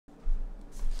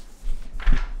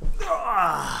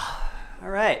All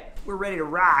right, we're ready to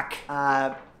rock.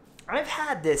 I've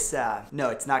had this, no,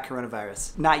 it's not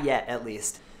coronavirus. Not yet, at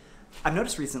least. I've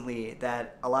noticed recently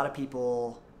that a lot of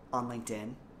people on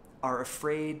LinkedIn are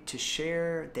afraid to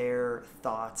share their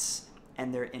thoughts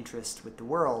and their interest with the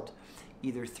world,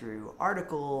 either through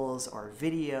articles or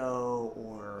video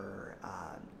or,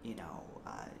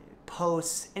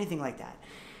 posts, anything like that.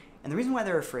 And the reason why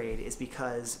they're afraid is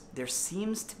because there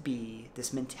seems to be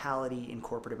this mentality in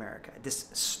corporate America, this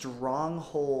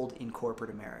stronghold in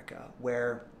corporate America,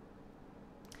 where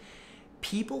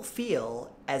people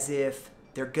feel as if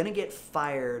they're going to get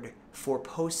fired for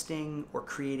posting or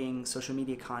creating social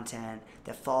media content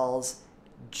that falls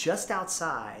just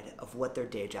outside of what their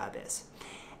day job is.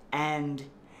 And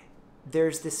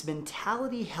there's this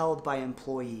mentality held by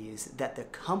employees that the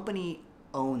company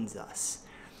owns us.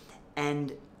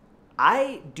 And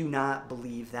I do not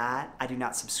believe that. I do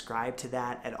not subscribe to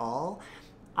that at all.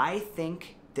 I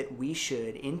think that we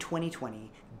should, in 2020,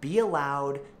 be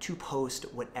allowed to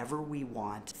post whatever we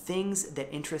want, things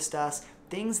that interest us,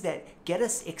 things that get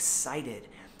us excited.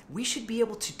 We should be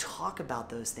able to talk about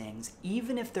those things,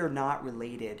 even if they're not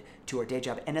related to our day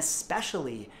job, and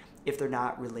especially if they're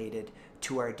not related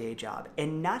to our day job,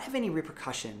 and not have any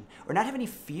repercussion or not have any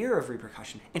fear of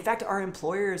repercussion. In fact, our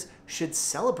employers should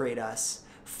celebrate us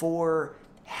for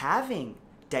having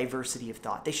diversity of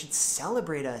thought. They should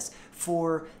celebrate us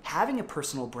for having a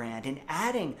personal brand and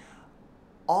adding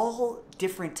all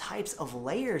different types of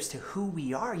layers to who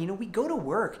we are. You know, we go to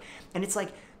work and it's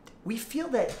like we feel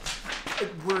that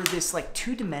we're this like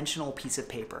two-dimensional piece of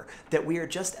paper, that we are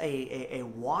just a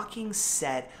walking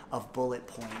set of bullet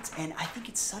points. And I think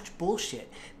it's such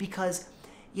bullshit because,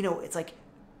 you know, it's like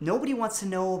nobody wants to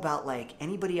know about like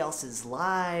anybody else's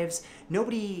lives.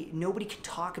 Nobody can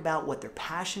talk about what they're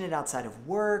passionate outside of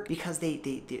work because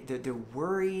they're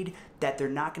worried that they're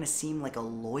not going to seem like a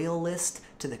loyalist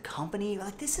to the company.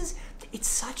 Like it's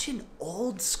such an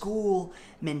old school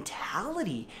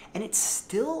mentality, and it's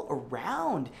still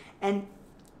around. And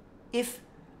if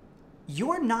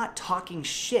you're not talking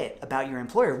shit about your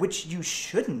employer, which you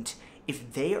shouldn't,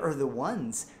 if they are the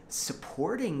ones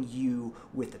supporting you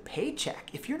with a paycheck,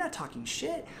 if you're not talking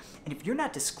shit and if you're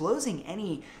not disclosing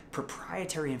any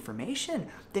proprietary information,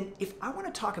 then if I want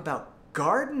to talk about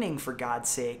gardening, for God's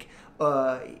sake,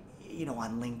 on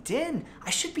LinkedIn, I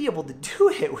should be able to do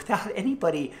it without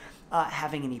anybody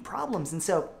having any problems. And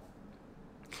so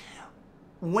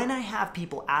when I have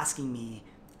people asking me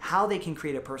how they can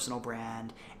create a personal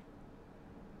brand,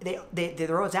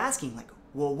 they're always asking like,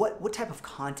 well, what type of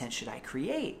content should I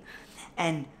create?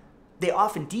 And they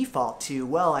often default to,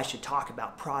 well, I should talk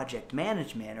about project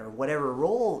management or whatever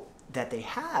role that they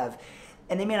have.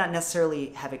 And they may not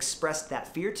necessarily have expressed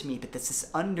that fear to me, but there's this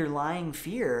underlying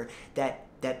fear that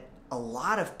a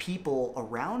lot of people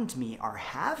around me are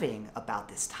having about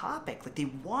this topic. Like they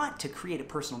want to create a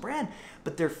personal brand,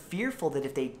 but they're fearful that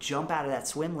if they jump out of that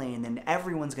swim lane, then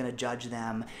everyone's going to judge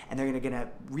them and they're going to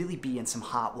really be in some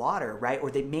hot water, right? Or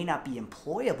they may not be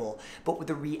employable. But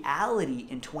the reality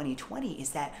in 2020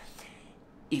 is that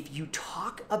if you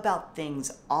talk about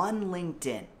things on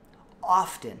LinkedIn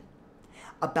often,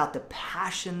 about the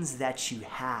passions that you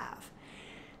have,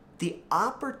 the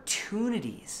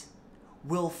opportunities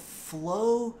will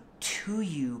flow to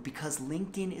you because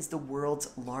LinkedIn is the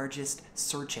world's largest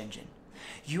search engine.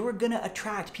 You're going to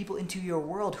attract people into your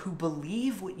world who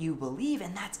believe what you believe,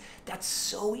 and that's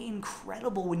so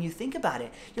incredible when you think about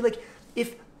it. You're like,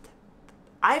 if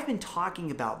I've been talking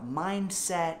about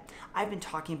mindset, I've been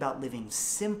talking about living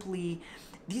simply,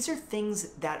 these are things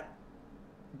that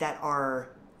are,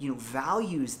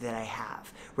 values that I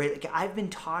have, right? Like I've been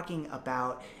talking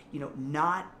about,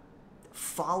 not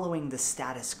following the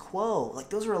status quo. Like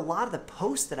those are a lot of the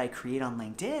posts that I create on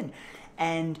LinkedIn,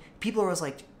 and people are always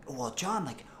like, well, John,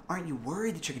 like, aren't you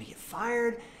worried that you're going to get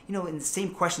fired? And the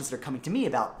same questions that are coming to me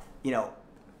about,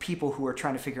 people who are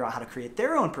trying to figure out how to create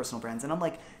their own personal brands. And I'm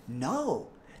like, no,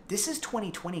 this is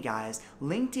 2020, guys.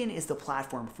 LinkedIn is the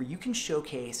platform where you can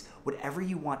showcase whatever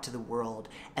you want to the world,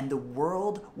 and the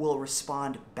world will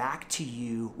respond back to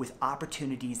you with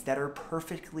opportunities that are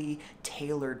perfectly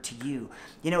tailored to you.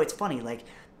 It's funny, like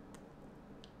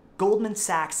Goldman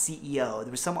Sachs CEO,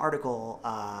 there was some article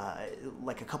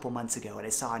like a couple months ago, and I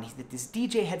saw, and he had this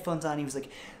DJ headphones on, he was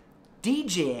like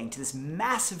DJing to this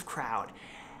massive crowd.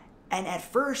 And at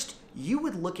first, you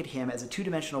would look at him as a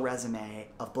two-dimensional resume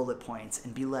of bullet points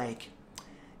and be like,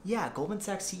 yeah, Goldman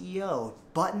Sachs CEO,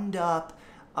 buttoned up,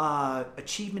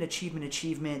 achievement,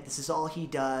 this is all he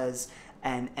does,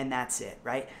 and that's it,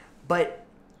 right? But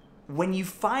when you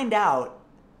find out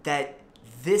that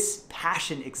this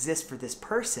passion exists for this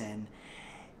person,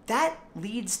 that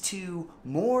leads to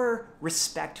more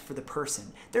respect for the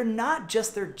person. They're not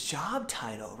just their job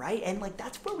title, right? And like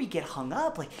that's where we get hung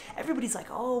up. Like everybody's like,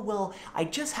 oh, well, I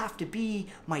just have to be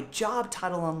my job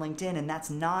title on LinkedIn, and that's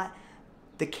not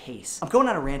the case. I'm going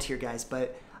on a rant here, guys,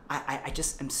 but I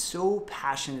just am so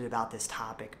passionate about this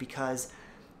topic because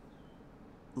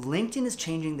LinkedIn is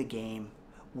changing the game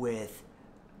with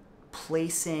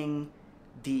placing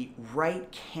the right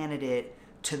candidate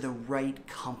to the right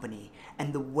company.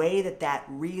 And the way that that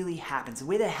really happens, the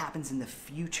way that happens in the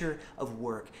future of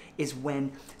work is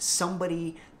when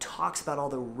somebody talks about all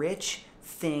the rich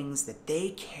things that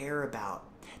they care about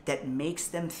that makes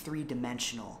them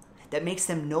three-dimensional, that makes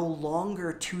them no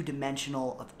longer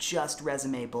two-dimensional of just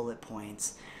resume bullet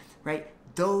points, right?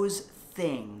 Those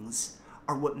things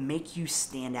are what make you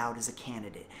stand out as a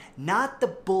candidate. Not the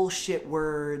bullshit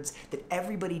words that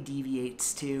everybody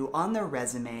deviates to on their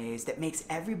resumes that makes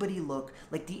everybody look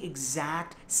like the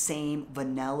exact same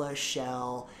vanilla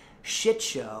shell shit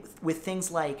show with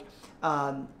things like,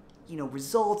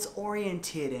 results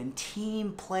oriented and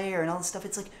team player and all this stuff.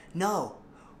 It's like, no,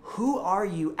 who are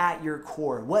you at your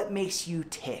core? What makes you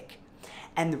tick?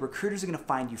 And the recruiters are gonna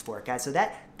find you for it, guys. So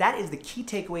that is the key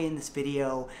takeaway in this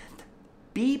video.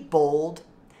 Be bold.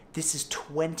 This is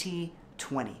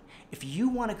 2020. If you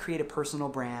want to create a personal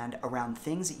brand around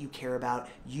things that you care about,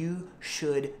 you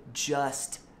should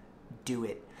just do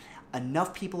it.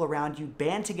 Enough people around you,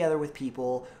 band together with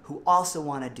people who also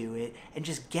want to do it, and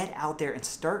just get out there and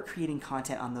start creating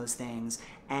content on those things,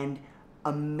 and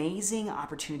amazing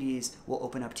opportunities will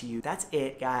open up to you. That's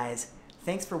it, guys.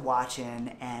 Thanks for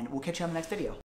watching, and we'll catch you on the next video.